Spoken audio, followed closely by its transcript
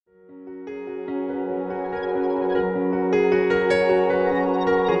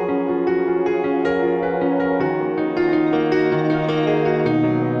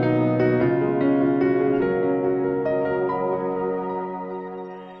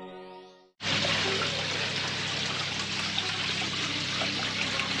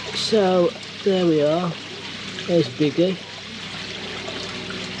So there we are. There's Biggie.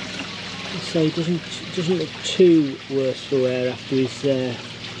 So he doesn't look too worse for wear after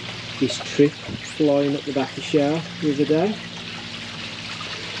his trip flying up the back of shower the other day.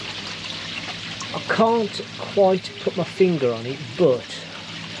 I can't quite put my finger on it, but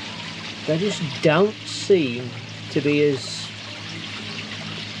they just don't seem to be as,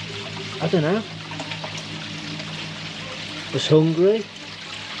 I don't know, as hungry,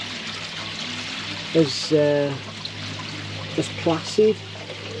 as placid.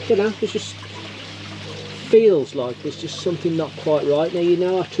 I don't know, it just feels like there's just something not quite right. Now, you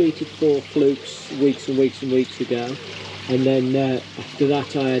know, I treated 4 flukes weeks and weeks and weeks ago, and then after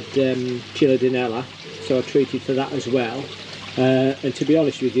that I had Chilodinella, so I treated for that as well. And to be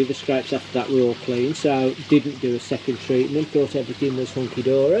honest with you, the scrapes after that were all clean, so didn't do a second treatment, thought everything was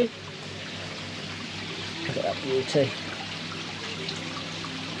hunky-dory. Look at that beauty.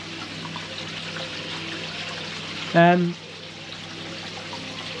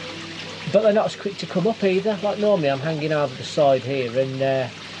 But they're not as quick to come up either. Like normally I'm hanging over the side here, and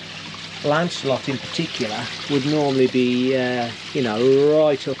Lancelot in particular would normally be you know,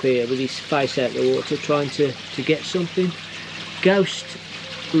 right up here with his face out the water trying to get something. Ghost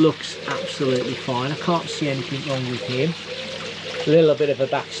looks absolutely fine. I can't see anything wrong with him. A little bit of a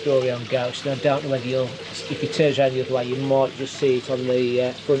backstory on Ghost, and I don't know whether you'll, if he turns around the other way, you might just see it on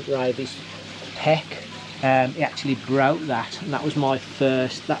the front ray of his peck. He actually broke that, and that was my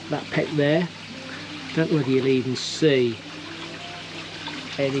first, that peck there. Don't know whether you'll even see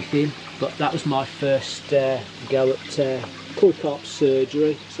anything, but that was my first go at pull-carp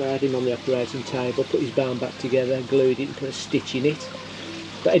surgery. So I had him on the operating table, put his bone back together, glued it and put a stitch in it.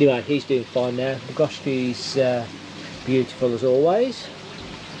 But anyway, he's doing fine now. Goshti's beautiful as always,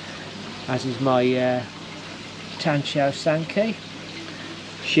 as is my Tancho Sankey.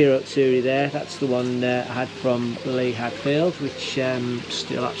 Shirotsuri there, that's the one I had from Lee Hadfield, which I'm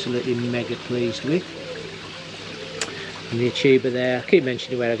still absolutely mega pleased with. And the Achiba there, I keep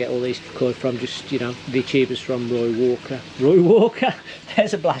mentioning where I get all these koi from, just, you know, the Achiba's from Roy Walker. Roy Walker?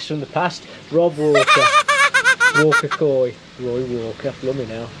 There's a blast from the past. Rob Walker. Walker Koi. Roy Walker, blummy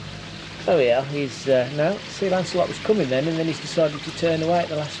now. Oh yeah, he's, no, see, Lancelot was coming then, and then he's decided to turn away at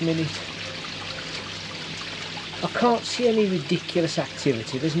the last minute. I can't see any ridiculous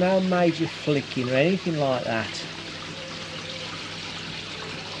activity. There's no major flicking or anything like that.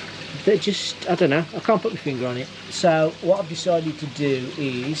 They're just, I don't know, I can't put my finger on it. So what I've decided to do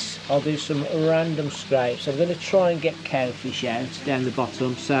is I'll do some random scrapes. I'm going to try and get cowfish out down the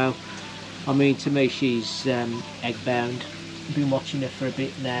bottom. So I mean, to me she's egg bound. I've been watching her for a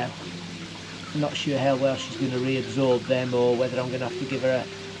bit now. I'm not sure how well she's going to reabsorb them, or whether I'm going to have to give her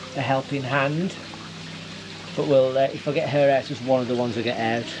a helping hand. But we'll, if I get her out as one of the ones I get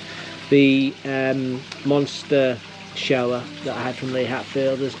out. The monster shower that I had from Lee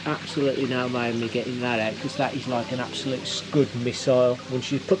Hatfield, there's absolutely no way of me getting that out, because that is like an absolute scud missile.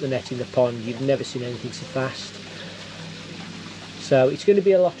 Once you put the net in the pond, you've never seen anything so fast. So it's going to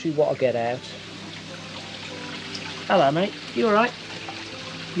be a lottery what I get out. Hello mate, you alright?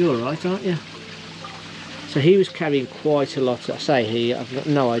 You're alright, aren't you? So he was carrying quite a lot, I say he, I've got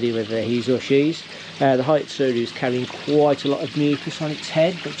no idea whether he's or she's. The Hyetsuru is carrying quite a lot of mucus on its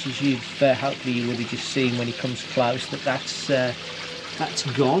head, which, as you've hopefully you would have just seen when he comes close, that's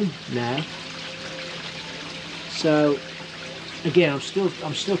gone now. So again, I'm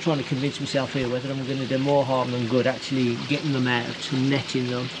still trying to convince myself here whether I'm going to do more harm than good actually getting them out and netting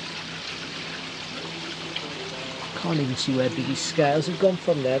them. Can't even see where Biggie's scales have gone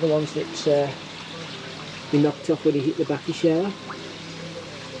from there, the ones that he knocked off when he hit the back of shower.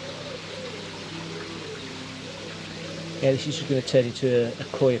 Yeah, this is just going to turn into a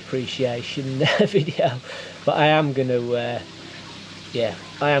koi appreciation video, but I am going to, yeah,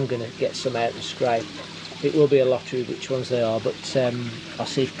 I am going to get some out and scrape. It will be a lottery which ones they are, but I'll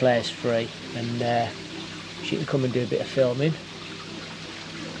see if Claire's free, and she can come and do a bit of filming.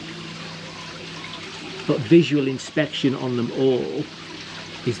 But visual inspection on them all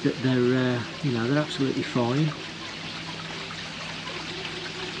is that they're, you know, they're absolutely fine.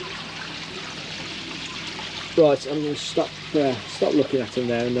 Right, I'm going to stop looking at them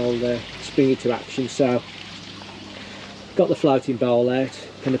there, and I'll spring into action. So, got the floating bowl out,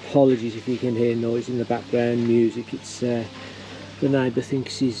 and apologies if you can hear noise in the background, music. It's the neighbour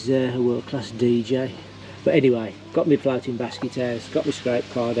thinks he's a world-class DJ. But anyway, got my floating basket out, got my scrape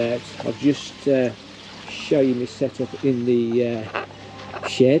card out. I'll just show you my setup in the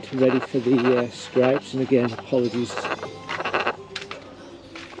shed, ready for the scrapes. And again, apologies.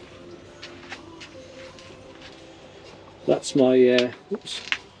 That's my oops,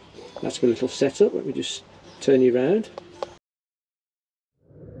 That's my little setup. Let me just turn you around.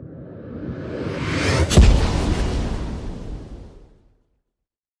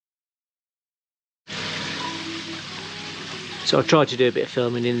 So I tried to do a bit of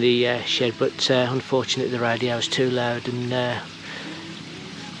filming in the shed, but unfortunately the radio is too loud and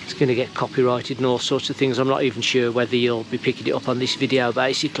it's going to get copyrighted and all sorts of things. I'm not even sure whether you'll be picking it up on this video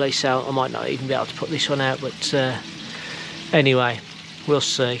basically, so I might not even be able to put this one out, but anyway, we'll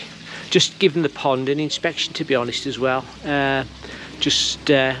see. Just giving the pond an inspection, to be honest, as well. Just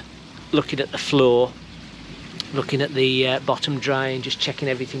looking at the floor, looking at the bottom drain, just checking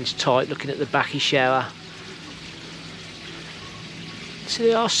everything's tight, looking at the backy shower. So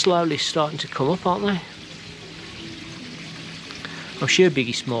they are slowly starting to come up, aren't they? I'm sure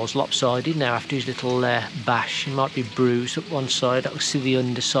Biggie Small's lopsided now after his little bash. He might be bruised up one side. I can see the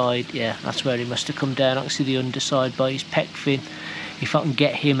underside. Yeah, that's where he must have come down. I can see the underside by his pec fin. If I can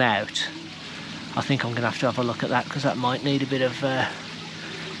get him out, I think I'm going to have a look at that, because that might need a bit of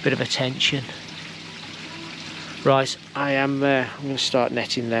attention. Right, I'm going to start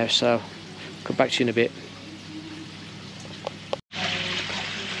netting now, so I'll come back to you in a bit.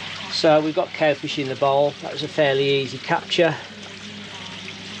 So we've got cowfish in the bowl. That was a fairly easy capture.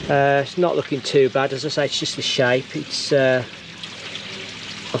 It's not looking too bad, as I say. It's just the shape. It's I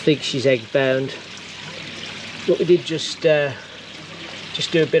think she's egg bound. But we did just do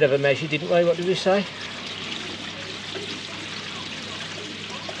a bit of a measure, didn't we? What did we say?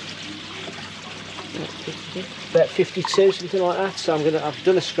 About 52, something like that. So I've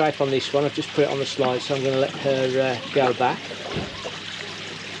done a scrape on this one. I've just put it on the slide, so I'm going to let her go back.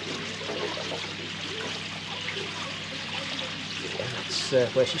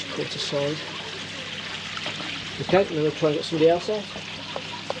 That's where she's caught aside. Okay, then we'll try and get somebody else out.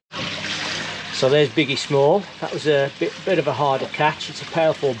 So there's Biggie Small. That was a bit of a harder catch. It's a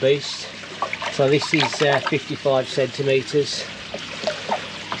powerful beast. So this is 55 centimetres.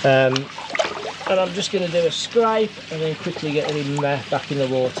 And I'm just going to do a scrape and then quickly get him back in the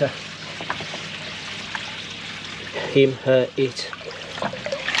water. Him, her, it.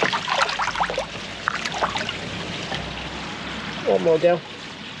 One more girl.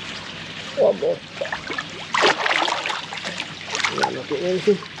 One more. No, I'm not getting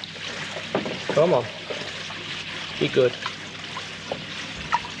anything. Come on. Be good.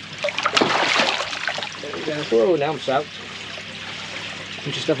 There we go. Whoa, now I'm soaked.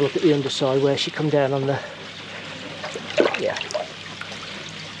 And just have a look at the underside where she come down on the... Yeah.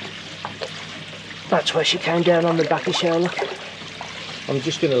 That's where she came down on the backy shell, look. I'm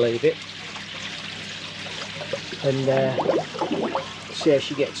just going to leave it. And see how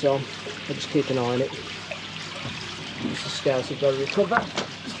she gets on. I'll just keep an eye on it. The scales have got to recover.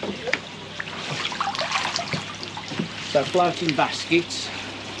 So floating baskets,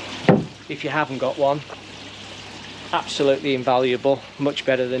 if you haven't got one, absolutely invaluable. Much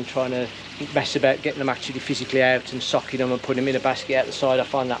better than trying to mess about getting them actually physically out and socking them and putting them in a basket out the side. I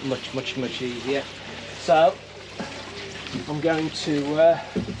find that much easier. So I'm going to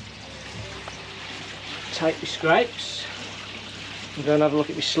take the scrapes and go and have a look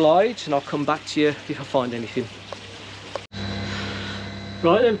at my slides, and I'll come back to you if I find anything.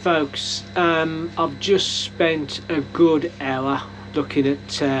 Right then folks, I've just spent a good hour looking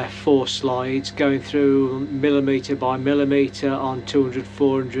at 4 slides, going through millimetre by millimetre on 200,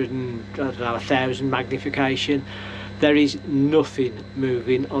 400 and I don't know, 1000 magnification. There is nothing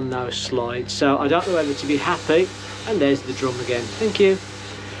moving on those slides, so I don't know whether to be happy, and there's the drum again, thank you.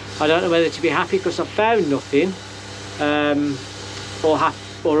 I don't know whether to be happy because I've found nothing,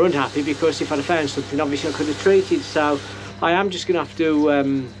 or unhappy because if I'd have found something obviously I could have treated. So I am just going to have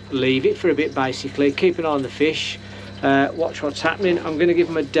to leave it for a bit basically, keep an eye on the fish, watch what's happening. I'm going to give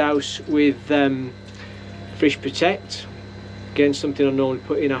them a dose with Fish Protect, again something I normally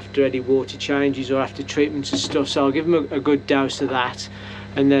put in after any water changes or after treatments and stuff, so I'll give them a good dose of that,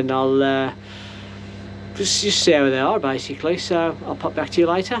 and then I'll just see how they are basically. So I'll pop back to you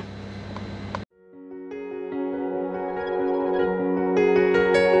later.